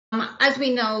As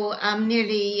we know,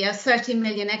 nearly 30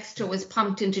 million extra was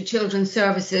pumped into children's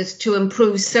services to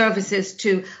improve services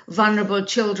to vulnerable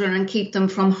children and keep them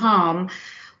from harm.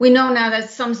 We know now that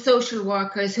some social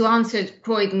workers who answered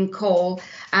Croydon call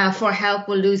for help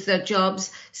will lose their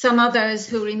jobs. Some others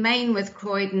who remain with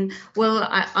Croydon will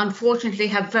unfortunately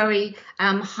have very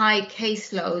high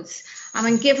caseloads.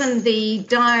 Given the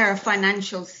dire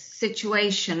financial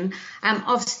situation,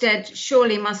 Ofsted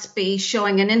surely must be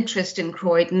showing an interest in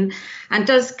Croydon. And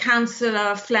does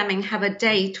Councillor Fleming have a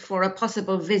date for a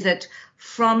possible visit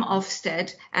from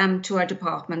Ofsted to our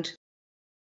department?